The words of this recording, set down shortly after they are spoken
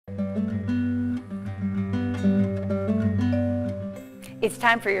It's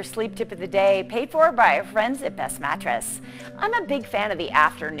time for your sleep tip of the day, paid for by our friends at Best Mattress. I'm a big fan of the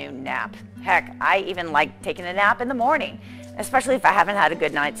afternoon nap. Heck, I even like taking a nap in the morning, especially if I haven't had a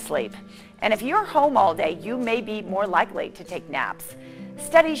good night's sleep. And if you're home all day, you may be more likely to take naps.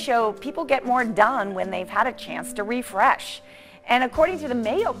 Studies show people get more done when they've had a chance to refresh. And according to the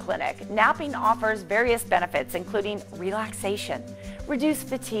Mayo Clinic, napping offers various benefits, including relaxation, reduced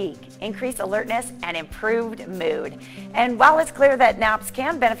fatigue, increased alertness, and improved mood. And while it's clear that naps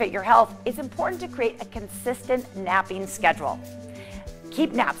can benefit your health, it's important to create a consistent napping schedule.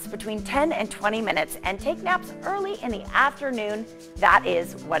 Keep naps between 10 and 20 minutes and take naps early in the afternoon. That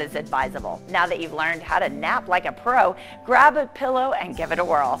is what is advisable. Now that you've learned how to nap like a pro, grab a pillow and give it a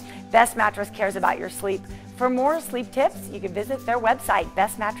whirl. Best Mattress cares about your sleep. For more sleep tips, you can visit their website,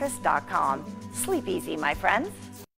 bestmattress.com. Sleep easy, my friends.